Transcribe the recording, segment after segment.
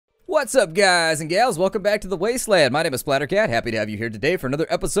What's up, guys and gals? Welcome back to the Wasteland. My name is Splattercat. Happy to have you here today for another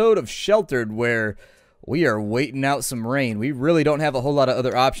episode of Sheltered, where we are waiting out some rain. We really don't have a whole lot of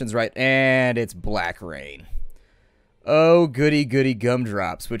other options, right? And it's black rain. Oh, goody goody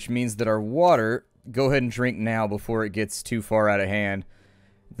gumdrops, which means that our water, go ahead and drink now before it gets too far out of hand.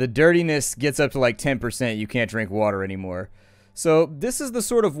 The dirtiness gets up to like 10%. You can't drink water anymore. So this is the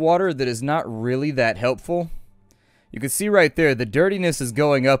sort of water that is not really that helpful. You can see right there, the dirtiness is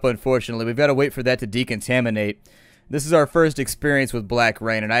going up, unfortunately. We've got to wait for that to decontaminate. This is our first experience with black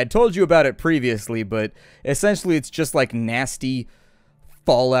rain, and I had told you about it previously, but essentially it's just like nasty,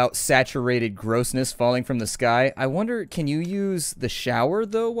 fallout, saturated grossness falling from the sky. I wonder, can you use the shower,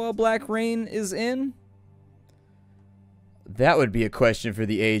 though, while black rain is in? That would be a question for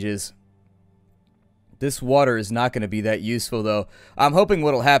the ages. This water is not going to be that useful, though. I'm hoping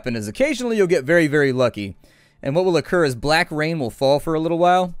what'll happen is occasionally you'll get very, very lucky. And what will occur is black rain will fall for a little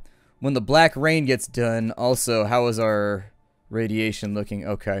while. When the black rain gets done, also, how is our radiation looking?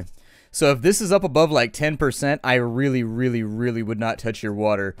 Okay. So if this is up above like 10%, I really, really, really would not touch your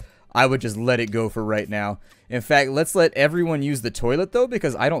water. I would just let it go for right now. In fact, let's let everyone use the toilet, though,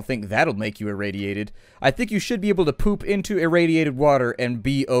 because I don't think that'll make you irradiated. I think you should be able to poop into irradiated water and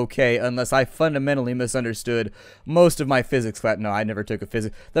be okay, unless I fundamentally misunderstood most of my physics class. No, I never took a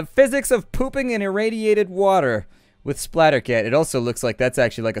physics. The physics of pooping in irradiated water with Splattercat. It also looks like that's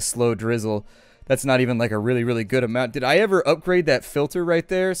actually like a slow drizzle. That's not even like a really, really good amount. Did I ever upgrade that filter right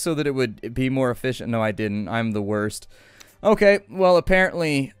there so that it would be more efficient? No, I didn't. I'm the worst. Okay, well,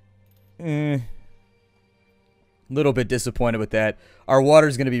 apparently... little bit disappointed with that. Our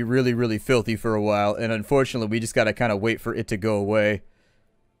water's going to be really, really filthy for a while, and unfortunately, we just got to kind of wait for it to go away.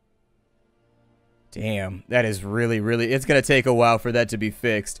 Damn, that is really, really... It's going to take a while for that to be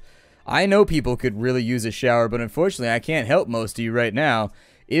fixed. I know people could really use a shower, but unfortunately, I can't help most of you right now.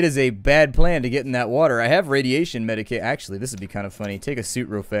 It is a bad plan to get in that water. I have radiation medication. Actually, this would be kind of funny. Take a suit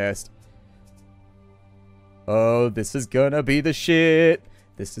real fast. Oh, this is gonna be the shit.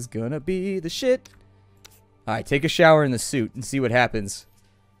 This is gonna be the shit. Alright, take a shower in the suit and see what happens.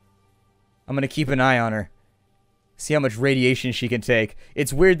 I'm gonna keep an eye on her. See how much radiation she can take.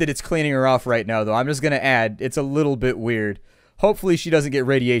 It's weird that it's cleaning her off right now, though. I'm just gonna add, it's a little bit weird. Hopefully she doesn't get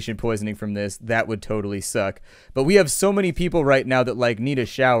radiation poisoning from this. That would totally suck. But we have so many people right now that, like, need a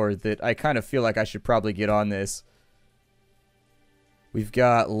shower that I kind of feel like I should probably get on this. We've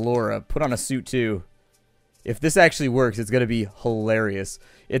got Laura. Put on a suit, too. If this actually works, it's going to be hilarious.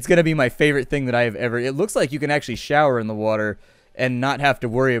 It's going to be my favorite thing that I have ever... It looks like you can actually shower in the water and not have to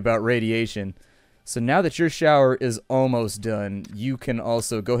worry about radiation. So now that your shower is almost done, you can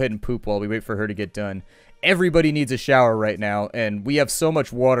also go ahead and poop while we wait for her to get done. Everybody needs a shower right now, and we have so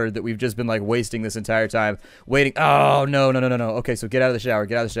much water that we've just been, like, wasting this entire time. Waiting... Oh, no, no, no, no, no. Okay, so get out of the shower.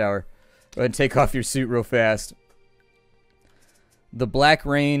 Get out of the shower. Go ahead and take off your suit real fast. The black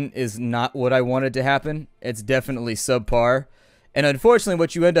rain is not what I wanted to happen. It's definitely subpar. And unfortunately,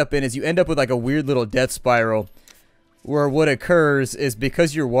 what you end up in is you end up with like a weird little death spiral where what occurs is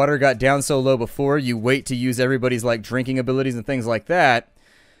because your water got down so low before, you wait to use everybody's like drinking abilities and things like that.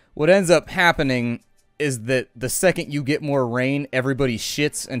 What ends up happening is that the second you get more rain, everybody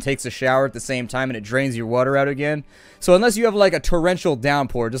shits and takes a shower at the same time and it drains your water out again. So unless you have like a torrential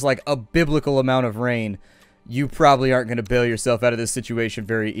downpour, just like a biblical amount of rain, you probably aren't going to bail yourself out of this situation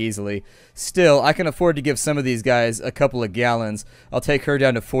very easily. Still, I can afford to give some of these guys a couple of gallons. I'll take her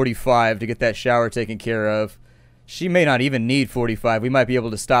down to 45 to get that shower taken care of. She may not even need 45. We might be able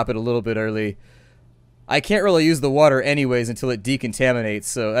to stop it a little bit early. I can't really use the water anyways until it decontaminates,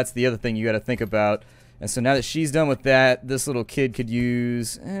 so that's the other thing you got to think about. And so now that she's done with that, this little kid could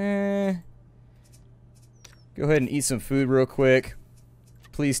use... Go ahead and eat some food real quick.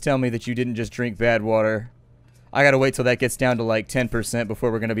 Please tell me that you didn't just drink bad water. I gotta wait till that gets down to like 10%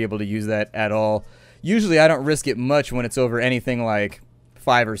 before we're gonna be able to use that at all. Usually I don't risk it much when it's over anything like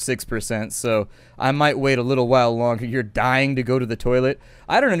 5 or 6%, so I might wait a little while longer. You're dying to go to the toilet.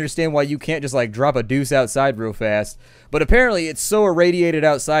 I don't understand why you can't just like drop a deuce outside real fast, but apparently it's so irradiated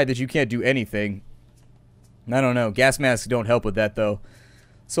outside that you can't do anything. I don't know. Gas masks don't help with that though.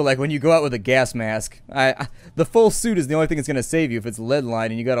 So like when you go out with a gas mask, the full suit is the only thing that's gonna save you if it's lead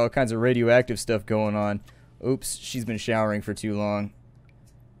line and you got all kinds of radioactive stuff going on. Oops, she's been showering for too long.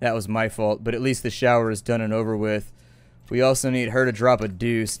 That was my fault, but at least the shower is done and over with. We also need her to drop a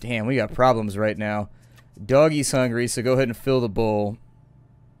deuce. Damn, we got problems right now. Doggy's hungry, so go ahead and fill the bowl.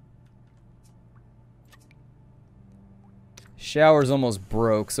 Shower's almost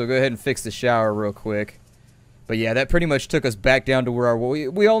broke, so go ahead and fix the shower real quick. But yeah, that pretty much took us back down to where our...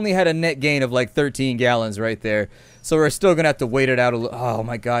 We only had a net gain of like 13 gallons right there. So we're still going to have to wait it out a little... Oh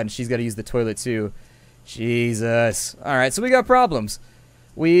my god, and she's got to use the toilet too. Jesus. Alright, so we got problems.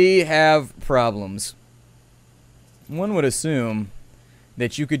 We have problems. One would assume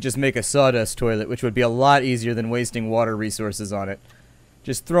that you could just make a sawdust toilet, which would be a lot easier than wasting water resources on it.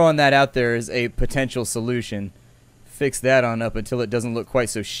 Just throwing that out there is a potential solution. Fix that on up until it doesn't look quite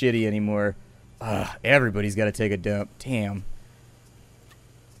so shitty anymore. Everybody's got to take a dump. Damn.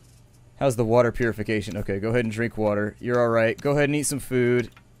 How's the water purification? Okay, go ahead and drink water. You're alright. Go ahead and eat some food.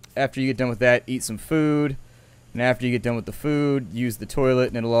 After you get done with that, eat some food. And after you get done with the food, use the toilet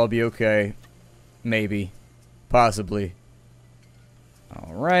and it'll all be okay. Maybe. Possibly.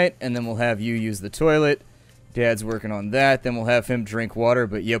 Alright, and then we'll have you use the toilet. Dad's working on that. Then we'll have him drink water.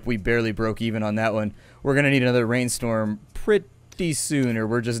 But yep, we barely broke even on that one. We're going to need another rainstorm pretty soon, or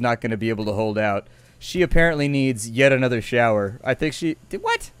we're just not going to be able to hold out. She apparently needs yet another shower. I think she...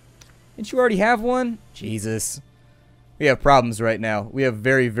 What? Didn't you already have one? Jesus. We have problems right now. We have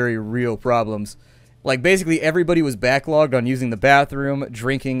very, very real problems. Like, basically everybody was backlogged on using the bathroom,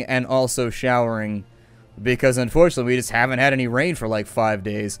 drinking, and also showering. Because, unfortunately, we just haven't had any rain for like 5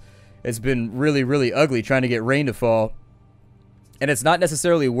 days. It's been really, really ugly trying to get rain to fall. And it's not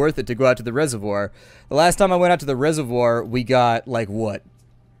necessarily worth it to go out to the reservoir. The last time I went out to the reservoir, we got, like, what?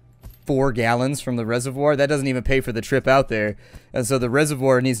 4 gallons from the reservoir? That doesn't even pay for the trip out there. And so the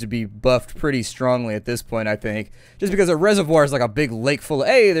reservoir needs to be buffed pretty strongly at this point, I think. Just because a reservoir is like a big lake full of,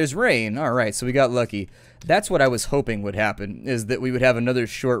 hey, there's rain. Alright, so we got lucky. That's what I was hoping would happen, is that we would have another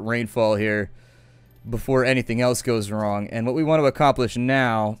short rainfall here before anything else goes wrong. And what we want to accomplish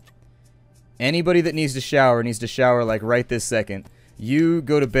now... Anybody that needs to shower like right this second. You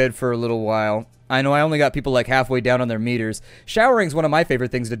go to bed for a little while. I know I only got people like halfway down on their meters. Showering is one of my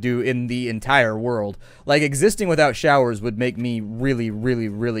favorite things to do in the entire world. Like, existing without showers would make me really, really,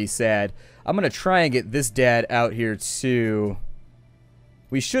 really sad. I'm going to try and get this dad out here too.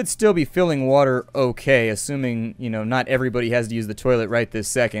 We should still be filling water okay, assuming, you know, not everybody has to use the toilet right this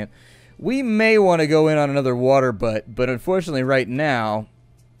second. We may want to go in on another water butt, but unfortunately right now...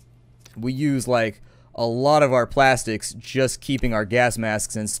 We use, like, a lot of our plastics just keeping our gas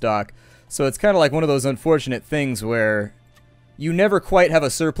masks in stock. So it's kind of like one of those unfortunate things where you never quite have a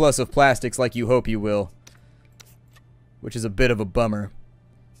surplus of plastics like you hope you will. Which is a bit of a bummer.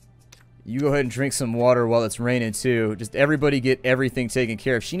 You go ahead and drink some water while it's raining, too. Just everybody get everything taken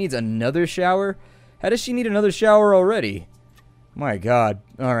care of. She needs another shower? How does she need another shower already? My God.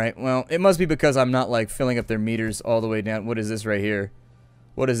 Alright, well, it must be because I'm not, like, filling up their meters all the way down. What is this right here?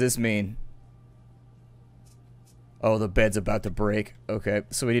 What does this mean? Oh, the bed's about to break. Okay,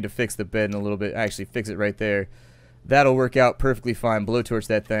 so we need to fix the bed in a little bit. Actually, fix it right there. That'll work out perfectly fine. Blowtorch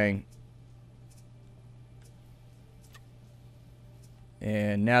that thing.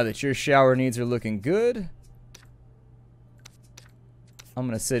 And now that your shower needs are looking good, I'm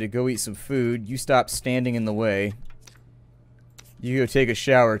going to say to go eat some food. You stop standing in the way. You go take a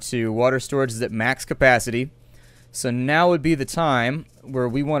shower, too. Water storage is at max capacity. So now would be the time where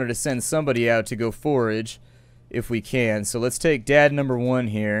we wanted to send somebody out to go forage if we can. So let's take dad number 1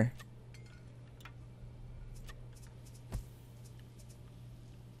 here.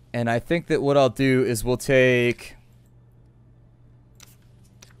 And I think that what I'll do is we'll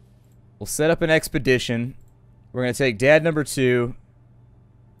set up an expedition. We're going to take dad number 2.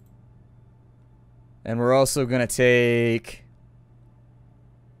 And we're also going to take...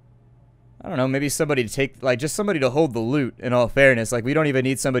 I don't know, maybe somebody to take, like, just somebody to hold the loot, in all fairness. Like, we don't even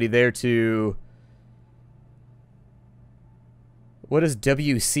need somebody there to... What does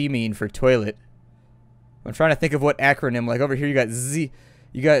WC mean for toilet? I'm trying to think of what acronym. Like, over here you got Z,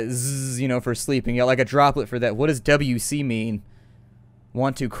 you know, for sleeping. You got, like, a droplet for that. What does WC mean?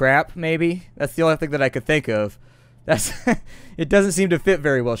 Want to crap, maybe? That's the only thing that I could think of. That's it doesn't seem to fit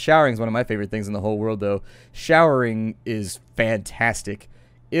very well. Showering is one of my favorite things in the whole world, though. Showering is fantastic.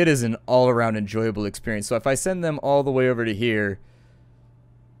 It is an all-around enjoyable experience. So if I send them all the way over to here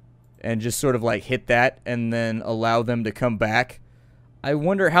and just sort of like hit that and then allow them to come back, I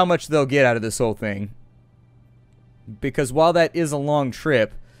wonder how much they'll get out of this whole thing. Because while that is a long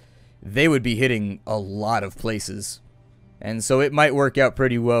trip, they would be hitting a lot of places. And so it might work out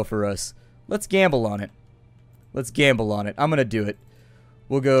pretty well for us. Let's gamble on it. Let's gamble on it. I'm going to do it.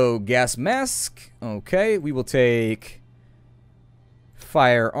 We'll go gas mask. Okay, we will take...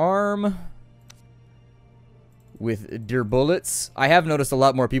 firearm with deer bullets. I have noticed a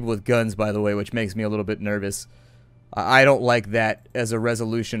lot more people with guns, by the way, which makes me a little bit nervous. I don't like that as a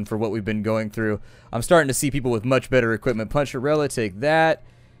resolution for what we've been going through. I'm starting to see people with much better equipment. Puncharella, take that.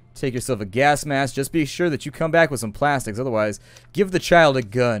 Take yourself a gas mask. Just be sure that you come back with some plastics. Otherwise, give the child a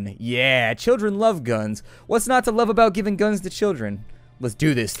gun. Yeah, children love guns. What's not to love about giving guns to children? Let's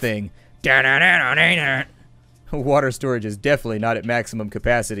do this thing. Water storage is definitely not at maximum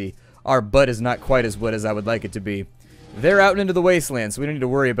capacity. Our butt is not quite as wet as I would like it to be. They're out into the wasteland, so we don't need to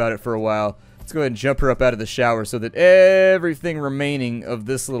worry about it for a while. Let's go ahead and jump her up out of the shower so that everything remaining of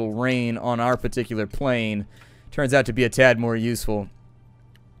this little rain on our particular plane turns out to be a tad more useful.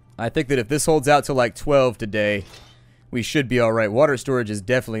 I think that if this holds out till like 12 today, we should be alright. Water storage is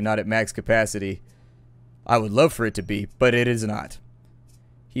definitely not at max capacity. I would love for it to be, but it is not.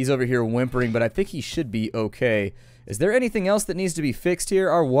 He's over here whimpering, but I think he should be okay. Is there anything else that needs to be fixed here?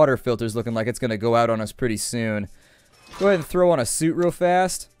 Our water filter's looking like it's going to go out on us pretty soon. Go ahead and throw on a suit real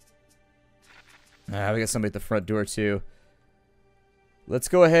fast. We got somebody at the front door too. Let's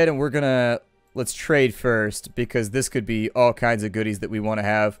go ahead and let's trade first, because this could be all kinds of goodies that we want to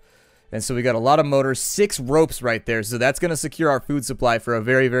have. And so we got a lot of motors, 6 ropes right there, so that's going to secure our food supply for a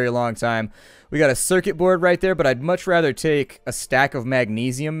very, very long time. We got a circuit board right there, but I'd much rather take a stack of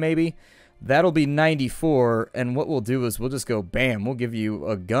magnesium maybe. That'll be 94, and what we'll do is we'll just go, bam, we'll give you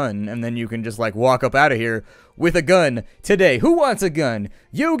a gun, and then you can just like walk up out of here with a gun today. Who wants a gun?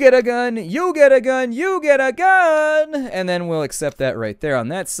 You get a gun, you get a gun, you get a gun! And then we'll accept that right there on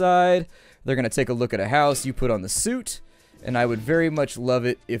that side. They're going to take a look at a house. You put on the suit. And I would very much love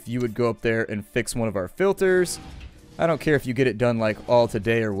it if you would go up there and fix one of our filters. I don't care if you get it done like all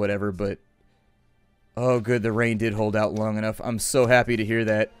today or whatever, but... Oh, good, the rain did hold out long enough. I'm so happy to hear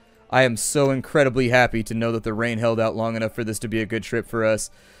that. I am so incredibly happy to know that the rain held out long enough for this to be a good trip for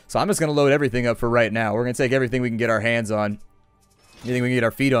us. So I'm just going to load everything up for right now. We're going to take everything we can get our hands on. Anything we can get our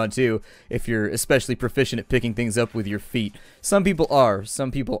feet on, too, if you're especially proficient at picking things up with your feet. Some people are,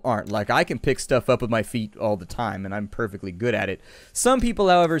 some people aren't. Like, I can pick stuff up with my feet all the time, and I'm perfectly good at it. Some people,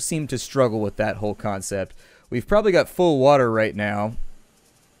 however, seem to struggle with that whole concept. We've probably got full water right now.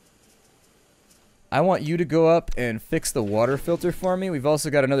 I want you to go up and fix the water filter for me. We've also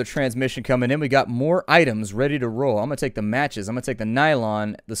got another transmission coming in. We got more items ready to roll. I'm going to take the matches. I'm going to take the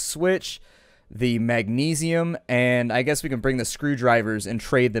nylon, the switch, the magnesium, and I guess we can bring the screwdrivers and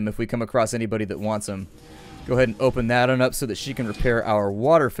trade them if we come across anybody that wants them. Go ahead and open that one up so that she can repair our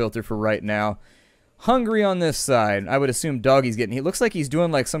water filter for right now. Hungry on this side. I would assume Doggy's getting... He looks like he's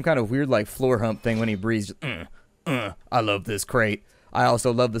doing like some kind of weird like floor hump thing when he breathes. I love this crate. I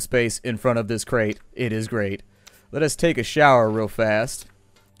also love the space in front of this crate. It is great. Let us take a shower real fast.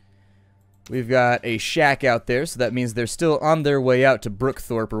 We've got a shack out there, so that means they're still on their way out to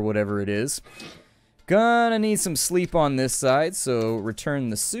Brookthorpe or whatever it is. Gonna need some sleep on this side, so return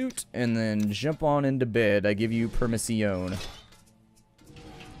the suit and then jump on into bed. I give you permission.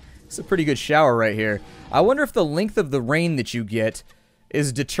 It's a pretty good shower right here. I wonder if the length of the rain that you get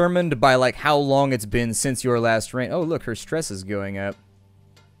is determined by like how long it's been since your last rain. Oh, look, her stress is going up.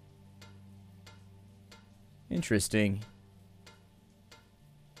 Interesting.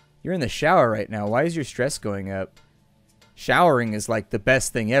 You're in the shower right now. Why is your stress going up? Showering is like the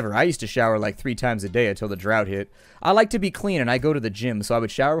best thing ever. I used to shower like 3 times a day until the drought hit. I like to be clean and I go to the gym, so I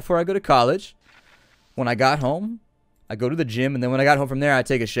would shower before I go to college. When I got home, I go to the gym, and then when I got home from there, I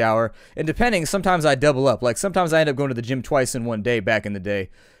take a shower. And depending, sometimes I double up. Like sometimes I end up going to the gym twice in one day back in the day.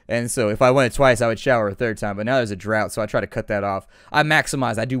 And so if I went twice, I would shower a 3rd time. But now there's a drought, so I try to cut that off. I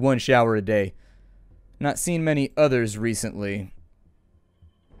maximize. I do 1 shower a day. Not seen many others recently.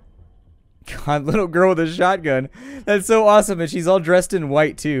 God, little girl with a shotgun. That's so awesome, and she's all dressed in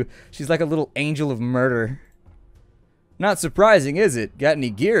white, too. She's like a little angel of murder. Not surprising, is it? Got any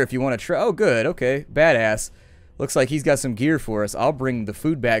gear if you want to try? Oh, good. Okay. Badass. Looks like he's got some gear for us. I'll bring the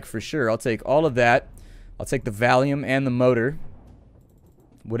food back for sure. I'll take all of that. I'll take the Valium and the motor.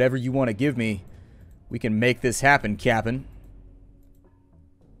 Whatever you want to give me, we can make this happen, Cap'n.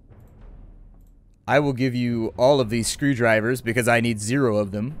 I will give you all of these screwdrivers because I need 0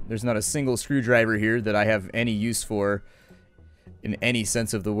 of them. There's not a single screwdriver here that I have any use for in any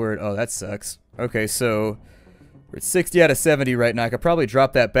sense of the word. Oh, that sucks. Okay, so we're at 60 out of 70 right now. I could probably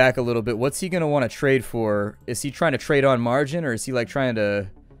drop that back a little bit. What's he going to want to trade for? Is he trying to trade on margin, or is he like trying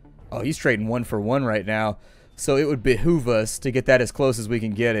to... Oh, he's trading 1 for 1 right now. So it would behoove us to get that as close as we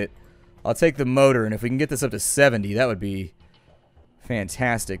can get it. I'll take the motor, and if we can get this up to 70, that would be...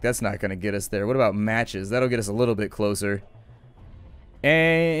 fantastic. That's not going to get us there. What about matches? That'll get us a little bit closer.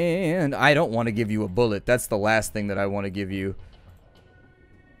 And I don't want to give you a bullet. That's the last thing that I want to give you.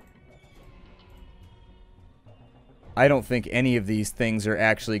 I don't think any of these things are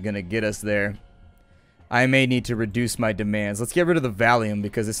actually going to get us there. I may need to reduce my demands. Let's get rid of the Valium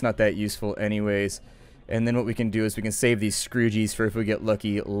because it's not that useful anyways. And then what we can do is we can save these Scroogies for if we get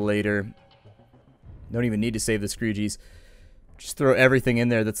lucky later. Don't even need to save the Scroogies. Just throw everything in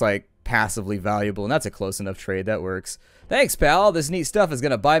there that's like passively valuable, and that's a close enough trade. That works. Thanks, pal. This neat stuff is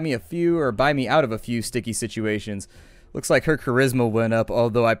going to buy me a few, or buy me out of a few sticky situations. Looks like her charisma went up,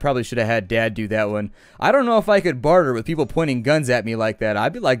 although I probably should have had Dad do that one. I don't know if I could barter with people pointing guns at me like that.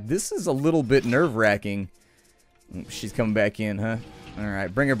 I'd be like, this is a little bit nerve-wracking. She's coming back in, huh?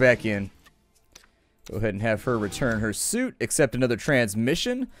 Alright, bring her back in. Go ahead and have her return her suit, accept another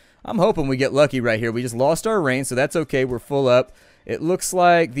transmission. I'm hoping we get lucky right here. We just lost our rain, so that's okay. We're full up. It looks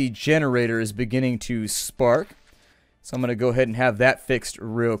like the generator is beginning to spark. So I'm going to go ahead and have that fixed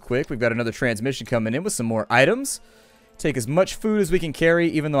real quick. We've got another transmission coming in with some more items. Take as much food as we can carry,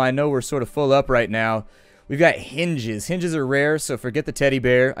 even though I know we're sort of full up right now. We've got hinges. Hinges are rare, so forget the teddy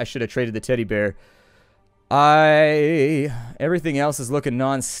bear. I should have traded the teddy bear. Everything else is looking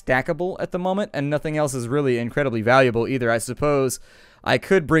non-stackable at the moment, and nothing else is really incredibly valuable either. I suppose I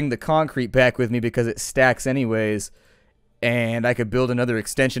could bring the concrete back with me because it stacks anyways, and I could build another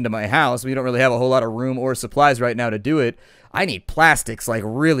extension to my house. We don't really have a whole lot of room or supplies right now to do it. I need plastics, like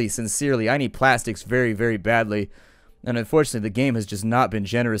really sincerely. I need plastics very, very badly. And unfortunately, the game has just not been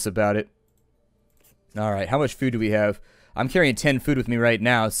generous about it. Alright, how much food do we have? I'm carrying 10 food with me right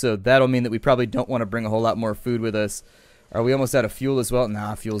now, so that'll mean that we probably don't want to bring a whole lot more food with us. Are we almost out of fuel as well?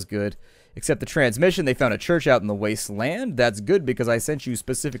 Nah, fuel's good. Except the transmission, they found a church out in the wasteland. That's good because I sent you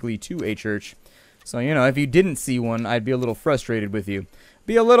specifically to a church. So, you know, if you didn't see one, I'd be a little frustrated with you.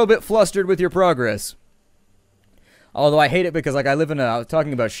 Be a little bit flustered with your progress. Although I hate it because, like, I was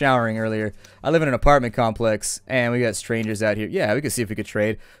talking about showering earlier. I live in an apartment complex, and we got strangers out here. Yeah, we could see if we could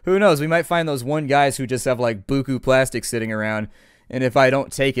trade. Who knows? We might find those one guys who just have, like, buku plastic sitting around, and if I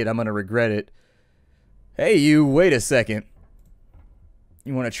don't take it, I'm going to regret it. Hey, you, wait a second.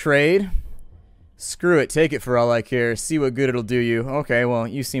 You want to trade? Screw it, take it for all I care. See what good it'll do you. Okay, well,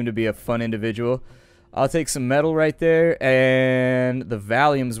 you seem to be a fun individual. I'll take some metal right there, and the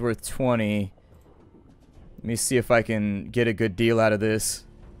Valium's worth 20. Let me see if I can get a good deal out of this.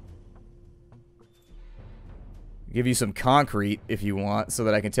 Give you some concrete if you want, so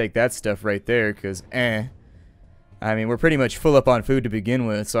that I can take that stuff right there, because, I mean, we're pretty much full up on food to begin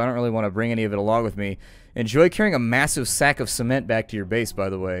with, so I don't really want to bring any of it along with me. Enjoy carrying a massive sack of cement back to your base, by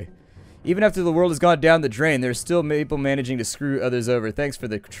the way. Even after the world has gone down the drain, there's still people managing to screw others over. Thanks for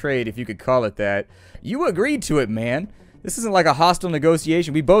the trade, if you could call it that. You agreed to it, man. This isn't like a hostile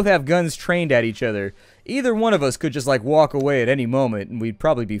negotiation. We both have guns trained at each other. Either one of us could just, like, walk away at any moment, and we'd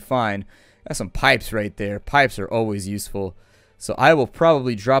probably be fine. Got some pipes right there. Pipes are always useful. So I will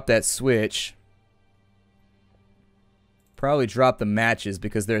probably drop that switch. Probably drop the matches,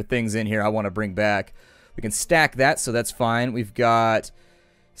 because there are things in here I want to bring back. We can stack that, so that's fine. We've got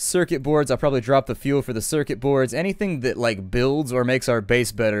circuit boards. I'll probably drop the fuel for the circuit boards. Anything that, like, builds or makes our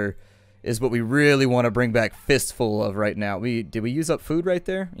base better is what we really want to bring back fistful of right now. Did we use up food right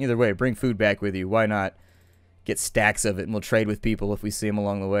there? Either way, bring food back with you. Why not? Get stacks of it, and we'll trade with people if we see them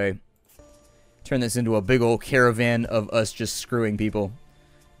along the way. Turn this into a big old caravan of us just screwing people,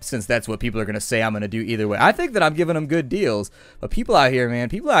 since that's what people are going to say I'm going to do either way. I think that I'm giving them good deals, but people out here, man,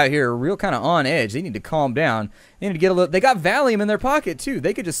 people out here are real kind of on edge. They need to calm down. They need to get a little... They got Valium in their pocket, too.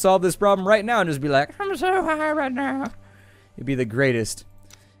 They could just solve this problem right now and just be like, I'm so high right now. It'd be the greatest.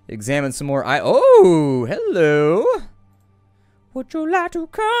 Examine some more. Oh, hello. Would you like to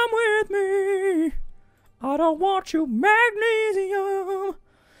come with me? I don't want you magnesium.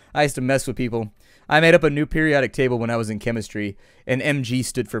 I used to mess with people. I made up a new periodic table when I was in chemistry, and MG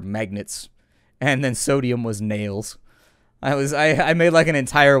stood for magnets, and then sodium was nails. I made like an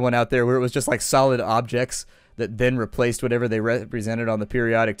entire one out there where it was just like solid objects that then replaced whatever they represented on the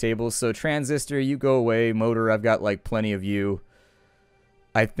periodic table. So transistor, you go away. Motor, I've got like plenty of you.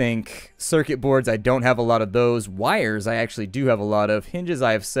 I think circuit boards, I don't have a lot of those. Wires, I actually do have a lot of. Hinges,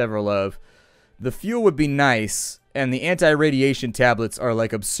 I have several of. The fuel would be nice, and the anti-radiation tablets are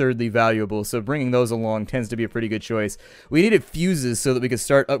like absurdly valuable, so bringing those along tends to be a pretty good choice. We needed fuses so that we could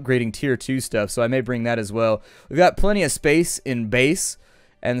start upgrading tier 2 stuff, so I may bring that as well. We've got plenty of space in base,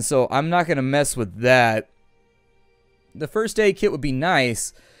 and so I'm not going to mess with that. The first aid kit would be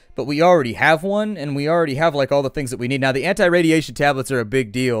nice, but we already have one, and we already have like all the things that we need. Now, the anti-radiation tablets are a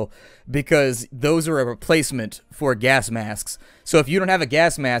big deal because those are a replacement for gas masks. So if you don't have a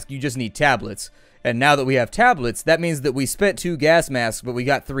gas mask, you just need tablets. And now that we have tablets, that means that we spent 2 gas masks, but we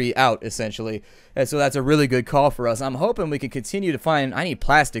got 3 out, essentially. And so that's a really good call for us. I'm hoping we can continue to find... I need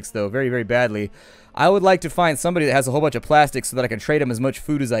plastics, though, very, very badly. I would like to find somebody that has a whole bunch of plastics so that I can trade them as much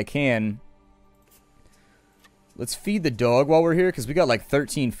food as I can. Let's feed the dog while we're here, because we got like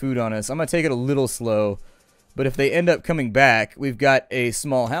 13 food on us. I'm going to take it a little slow. But if they end up coming back, we've got a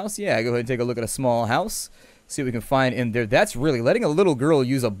small house. Yeah, go ahead and take a look at a small house. See what we can find in there. That's really, letting a little girl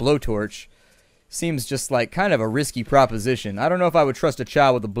use a blowtorch seems just like kind of a risky proposition. I don't know if I would trust a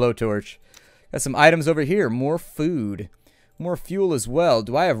child with a blowtorch. Got some items over here. More food. More fuel as well.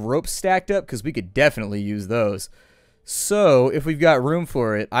 Do I have ropes stacked up? Because we could definitely use those. So, if we've got room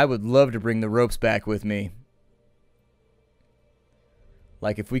for it, I would love to bring the ropes back with me.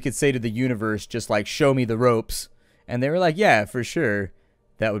 Like, if we could say to the universe, just like, show me the ropes. And they were like, yeah, for sure.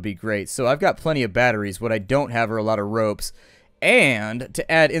 That would be great. So I've got plenty of batteries. What I don't have are a lot of ropes. And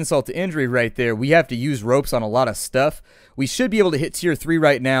to add insult to injury right there, we have to use ropes on a lot of stuff. We should be able to hit tier 3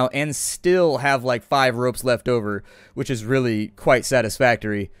 right now and still have like 5 ropes left over, which is really quite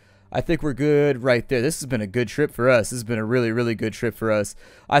satisfactory. I think we're good right there. This has been a good trip for us. This has been a really, really good trip for us.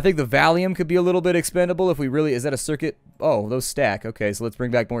 I think the Valium could be a little bit expendable if we really... Is that a circuit? Oh, those stack. Okay, so let's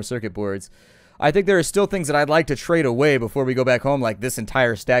bring back more circuit boards. I think there are still things that I'd like to trade away before we go back home, like this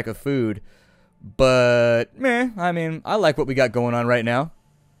entire stack of food. But, meh, I mean, I like what we got going on right now.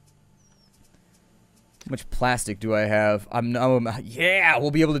 How much plastic do I have? Yeah,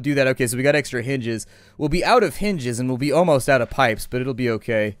 we'll be able to do that. Okay, so we got extra hinges. We'll be out of hinges and we'll be almost out of pipes, but it'll be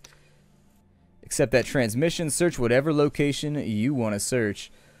okay. Except that transmission, search whatever location you want to search.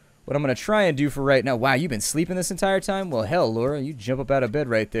 What I'm going to try and do for right now... Wow, you've been sleeping this entire time? Well, hell, Laura, you jump up out of bed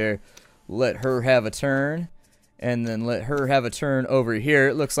right there. Let her have a turn. And then let her have a turn over here.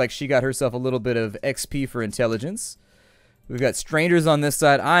 It looks like she got herself a little bit of XP for intelligence. We've got strangers on this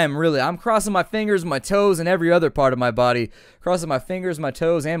side. I'm crossing my fingers, my toes, and every other part of my body. Crossing my fingers, my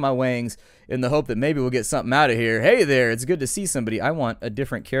toes, and my wings in the hope that maybe we'll get something out of here. Hey there, it's good to see somebody. I want a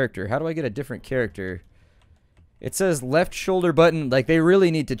different character. How do I get a different character? It says left shoulder button. Like, they really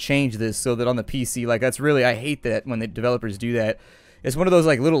need to change this so that on the PC, like, that's really, I hate that when the developers do that. It's one of those,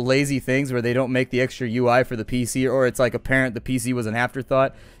 like, little lazy things where they don't make the extra UI for the PC, or it's, like, apparent the PC was an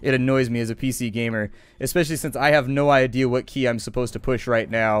afterthought. It annoys me as a PC gamer, especially since I have no idea what key I'm supposed to push right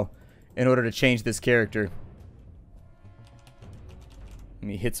now in order to change this character. Let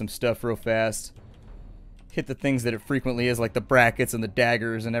me hit some stuff real fast. Hit the things that it frequently is, like the brackets and the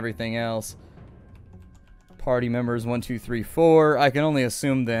daggers and everything else. Party members 1, 2, 3, 4. I can only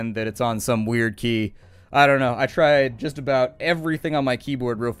assume then that it's on some weird key. I don't know. I tried just about everything on my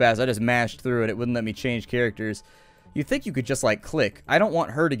keyboard real fast. I just mashed through it. It wouldn't let me change characters. You'd think you could just, like, click. I don't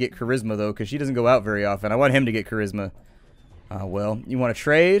want her to get charisma, though, because she doesn't go out very often. I want him to get charisma. Well, you want to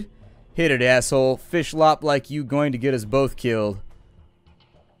trade? Hit it, asshole. Fish lop like you going to get us both killed.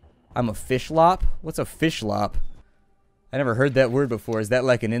 I'm a fish lop? What's a fish lop? I never heard that word before. Is that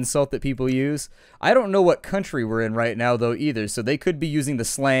like an insult that people use? I don't know what country we're in right now, though, either. So they could be using the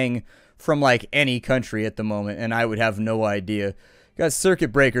slang from, like, any country at the moment, and I would have no idea. Got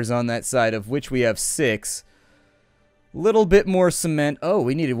circuit breakers on that side, of which we have 6. Little bit more cement. Oh,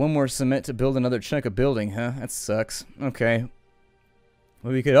 we needed 1 more cement to build another chunk of building, huh? That sucks. Okay.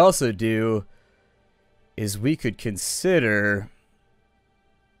 What we could also do is we could consider...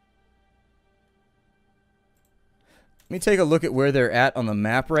 Let me take a look at where they're at on the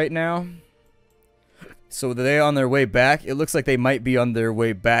map right now. So are they on their way back? It looks like they might be on their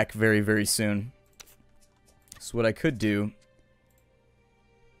way back very, very soon. So what I could do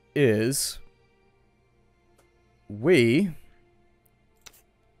is we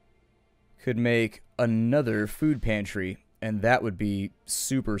could make another food pantry, and that would be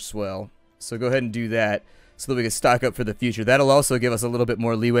super swell. So go ahead and do that so that we can stock up for the future. That'll also give us a little bit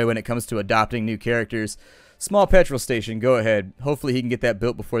more leeway when it comes to adopting new characters. Small petrol station, go ahead. Hopefully he can get that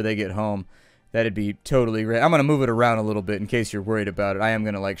built before they get home. That'd be totally great. I'm going to move it around a little bit in case you're worried about it. I am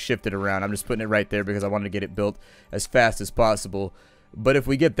going to, like, shift it around. I'm just putting it right there because I wanted to get it built as fast as possible. But if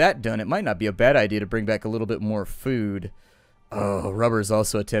we get that done, it might not be a bad idea to bring back a little bit more food. Oh, rubber is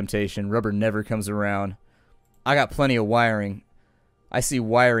also a temptation. Rubber never comes around. I got plenty of wiring. I see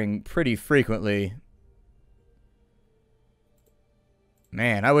wiring pretty frequently.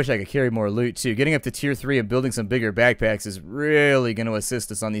 Man, I wish I could carry more loot, too. Getting up to tier 3 and building some bigger backpacks is really going to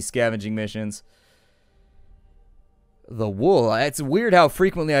assist us on these scavenging missions. The wool. It's weird how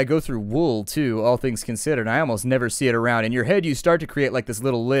frequently I go through wool, too, all things considered. I almost never see it around. In your head, you start to create, like, this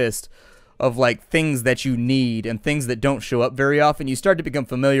little list of, like, things that you need and things that don't show up very often. You start to become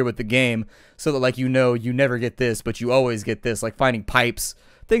familiar with the game so that, like, you know you never get this, but you always get this, like finding pipes.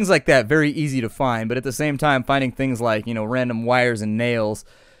 Things like that, very easy to find, but at the same time, finding things like, you know, random wires and nails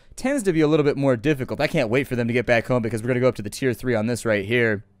tends to be a little bit more difficult. I can't wait for them to get back home because we're going to go up to the tier 3 on this right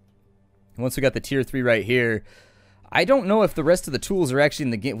here. Once we got the tier 3 right here, I don't know if the rest of the tools are actually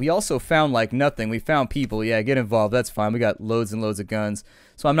in the game. We also found, like, nothing. We found people. Yeah, get involved. That's fine. We got loads and loads of guns.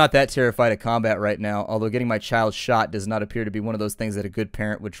 So I'm not that terrified of combat right now, although getting my child shot does not appear to be one of those things that a good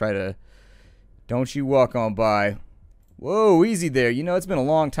parent would try to... Don't you walk on by. Whoa, easy there. You know, it's been a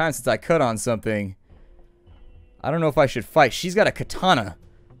long time since I cut on something. I don't know if I should fight. She's got a katana.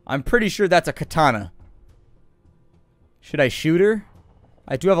 I'm pretty sure that's a katana. Should I shoot her?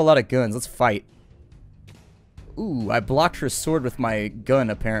 I do have a lot of guns. Let's fight. Ooh, I blocked her sword with my gun,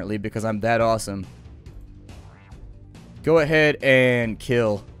 apparently, because I'm that awesome. Go ahead and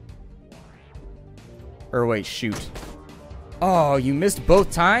kill. Or wait, shoot. Oh, you missed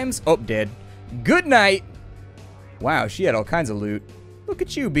both times? Oh, dead. Good night! Wow, she had all kinds of loot. Look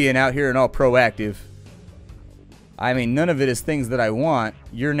at you being out here and all proactive. I mean, none of it is things that I want.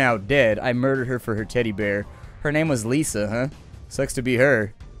 You're now dead. I murdered her for her teddy bear. Her name was Lisa, huh? Sucks to be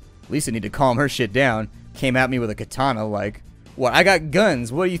her. Lisa need to calm her shit down. Came at me with a katana like, what? I got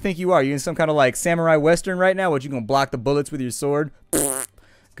guns. What do you think you are? You in some kind of like samurai western right now? What, you gonna block the bullets with your sword?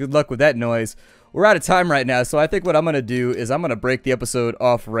 Good luck with that noise. We're out of time right now, so I think what I'm gonna do is I'm gonna break the episode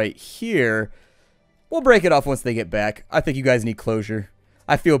off right here. We'll break it off once they get back. I think you guys need closure.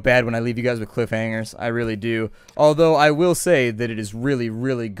 I feel bad when I leave you guys with cliffhangers. I really do. Although I will say that it is really,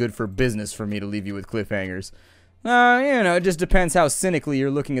 really good for business for me to leave you with cliffhangers. You know, it just depends how cynically you're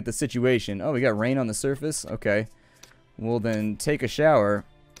looking at the situation. Oh, we got rain on the surface? Okay. Well, then take a shower.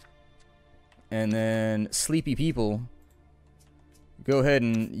 And then sleepy people, go ahead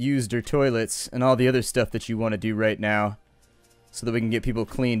and use their toilets and all the other stuff that you want to do right now so that we can get people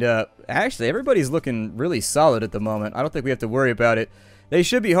cleaned up. Actually, everybody's looking really solid at the moment. I don't think we have to worry about it. They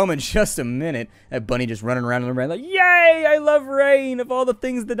should be home in just a minute. That bunny just running around and around like, yay, I love rain, of all the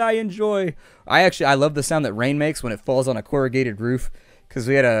things that I enjoy. I love the sound that rain makes when it falls on a corrugated roof, because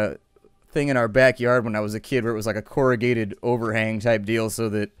we had a thing in our backyard when I was a kid where it was like a corrugated overhang type deal so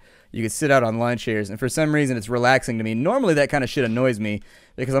that you could sit out on lawn chairs, and for some reason it's relaxing to me. Normally that kind of shit annoys me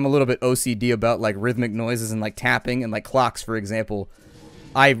because I'm a little bit OCD about like rhythmic noises and like tapping and like clocks, for example.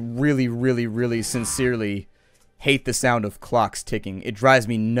 I really, really, really sincerely hate the sound of clocks ticking. It drives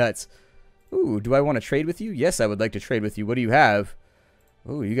me nuts. Ooh, do I want to trade with you? Yes, I would like to trade with you. What do you have?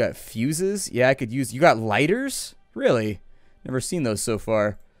 Ooh, you got fuses? Yeah, I could use... You got lighters? Really? Never seen those so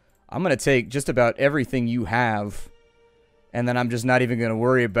far. I'm going to take just about everything you have, and then I'm just not even going to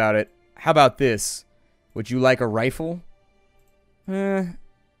worry about it. How about this? Would you like a rifle? Seems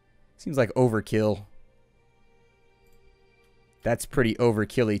like overkill. That's pretty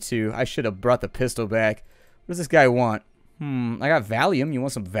overkilly, too. I should have brought the pistol back. What does this guy want? I got Valium. You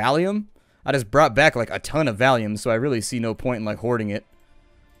want some Valium? I just brought back like a ton of Valium, so I really see no point in like hoarding it.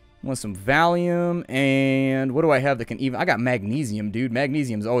 Want some Valium, and what do I have that can even... I got magnesium, dude.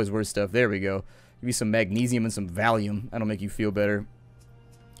 Magnesium's always worth stuff. There we go. Give you some magnesium and some Valium. That'll make you feel better.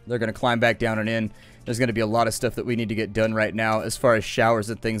 They're going to climb back down and in. There's going to be a lot of stuff that we need to get done right now as far as showers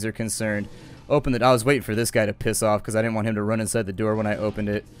and things are concerned. Open the... I was waiting for this guy to piss off because I didn't want him to run inside the door when I opened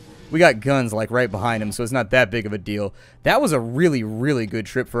it. We got guns like right behind him, so it's not that big of a deal. That was a really, really good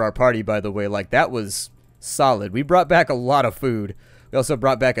trip for our party, by the way. Like, that was solid. We brought back a lot of food. We also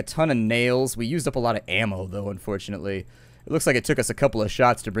brought back a ton of nails. We used up a lot of ammo, though, unfortunately. It looks like it took us a couple of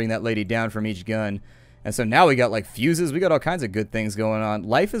shots to bring that lady down from each gun. And so now we got, like, fuses. We got all kinds of good things going on.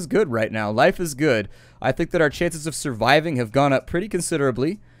 Life is good right now. Life is good. I think that our chances of surviving have gone up pretty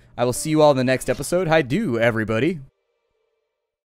considerably. I will see you all in the next episode. Hi-do, everybody.